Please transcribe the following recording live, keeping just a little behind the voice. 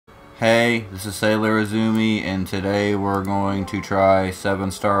Hey, this is Sailor Azumi, and today we're going to try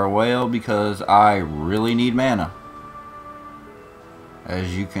 7-star whale because I really need mana.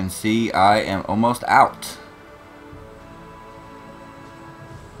 As you can see, I am almost out.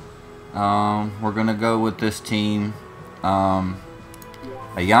 We're gonna go with this team.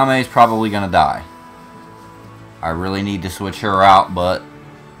 Ayame is probably gonna die. I really need to switch her out, but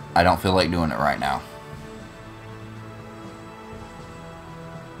I don't feel like doing it right now.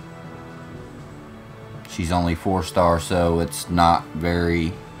 She's only 4-star, so it's not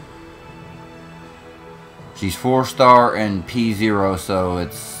very... She's 4-star and P0, so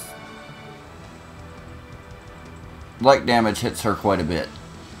it's... Light damage hits her quite a bit.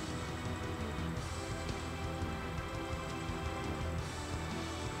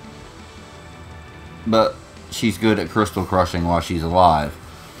 But she's good at crystal crushing while she's alive.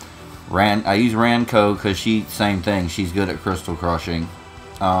 I use Ranko because same thing, she's good at crystal crushing.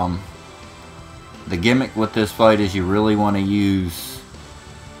 The gimmick with this fight is you really want to use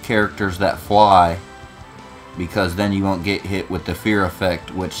characters that fly, because then you won't get hit with the fear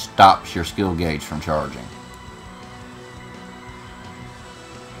effect, which stops your skill gauge from charging.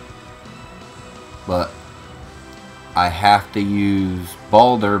 But I have to use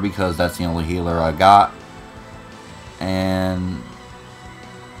Balder because that's the only healer I got. And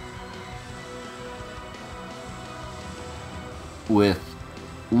with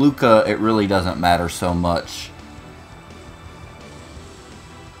Luca, it really doesn't matter so much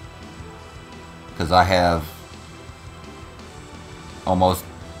because I have almost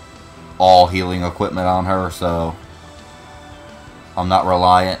all healing equipment on her, so I'm not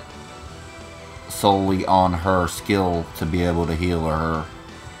reliant solely on her skill to be able to heal her.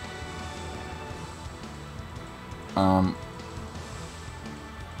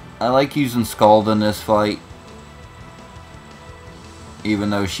 I like using Scald in this fight,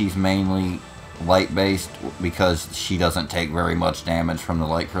 even though she's mainly light based, because she doesn't take very much damage from the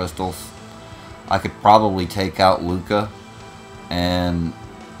light crystals. I could probably take out Luca and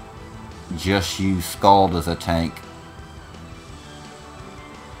just use Scald as a tank.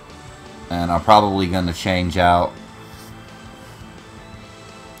 And I'm probably going to change out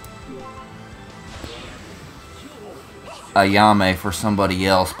Ayame for somebody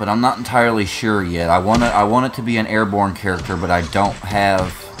else, but I'm not entirely sure yet. I want it to be an airborne character, but I don't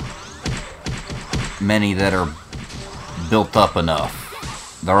have many that are built up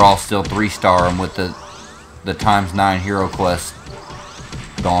enough. They're all still 3-star, and with the ×9 hero quest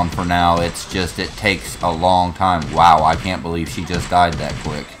gone for now, it's just, it takes a long time. Wow, I can't believe she just died that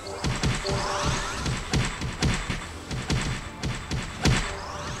quick.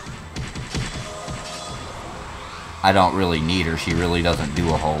 I don't really need her. She really doesn't do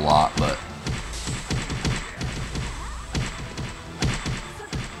a whole lot, but...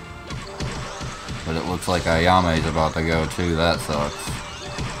 But it looks like Ayame's about to go too. That sucks.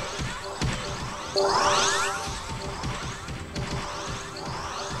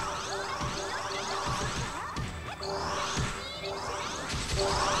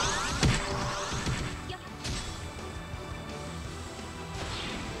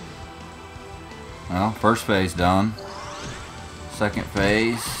 Well, first phase done. Second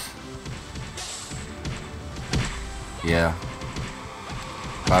phase. Yeah.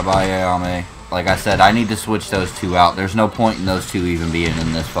 Bye-bye, Ayame. Like I said, I need to switch those two out. There's no point in those two even being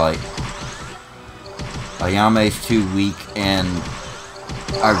in this fight. Ayame's too weak, and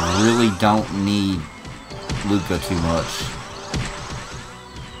I really don't need Luca too much.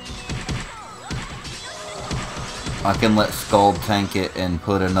 I can let Scald tank it and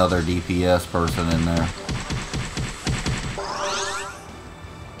put another DPS person in there.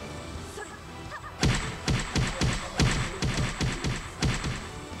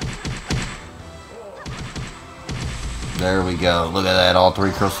 There we go. Look at that. All 3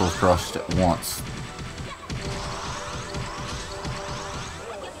 crystals crushed at once.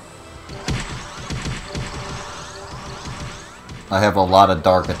 I have a lot of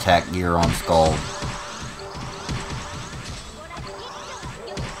dark attack gear on Scald.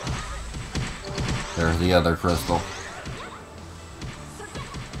 There's the other crystal.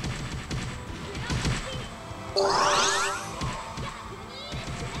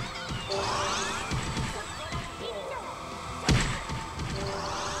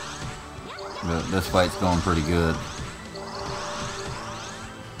 But this fight's going pretty good.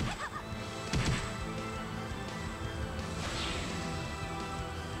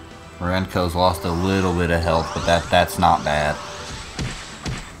 Ranko's lost a little bit of health, but that's not bad.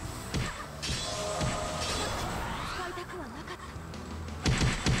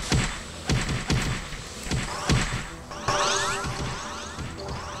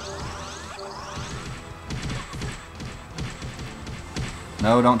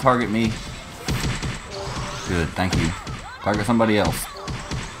 No, don't target me. Good, thank you. Target somebody else.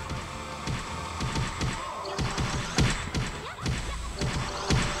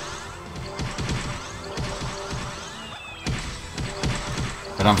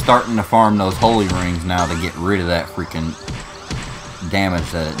 But I'm starting to farm those holy rings now to get rid of that freaking damage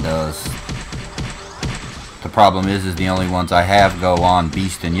that it does. The problem is the only ones I have go on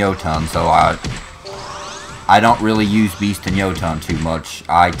Beast and Jotun, so I don't really use Beast and Jotun too much.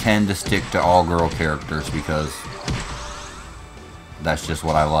 I tend to stick to all-girl characters because that's just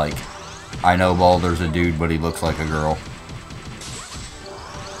what I like. I know Baldur's a dude, but he looks like a girl.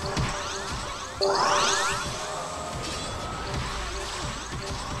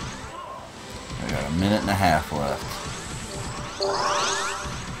 I got a minute and a half left.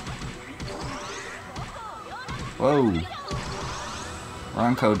 Whoa.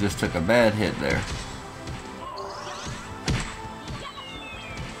 Ronco just took a bad hit there.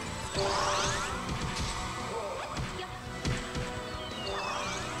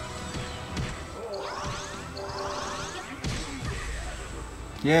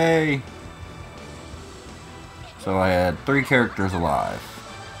 Yay! So I had 3 characters alive.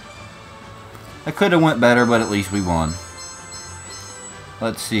 It could have went better, but at least we won.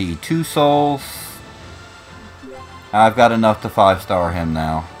 Let's see, 2 souls. I've got enough to 5-star him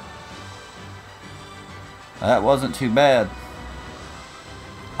now. That wasn't too bad.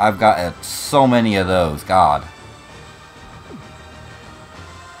 I've got so many of those, God.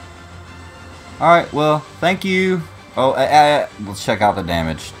 Alright, well, thank you. Oh, let's check out the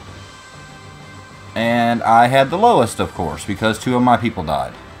damage. And I had the lowest, of course, because 2 of my people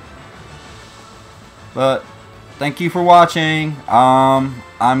died. But thank you for watching.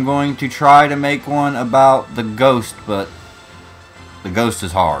 I'm going to try to make one about the ghost, but the ghost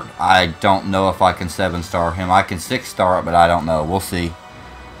is hard. I don't know if I can 7-star him. I can 6-star it, but I don't know. We'll see.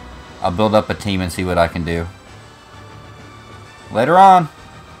 I'll build up a team and see what I can do. Later on.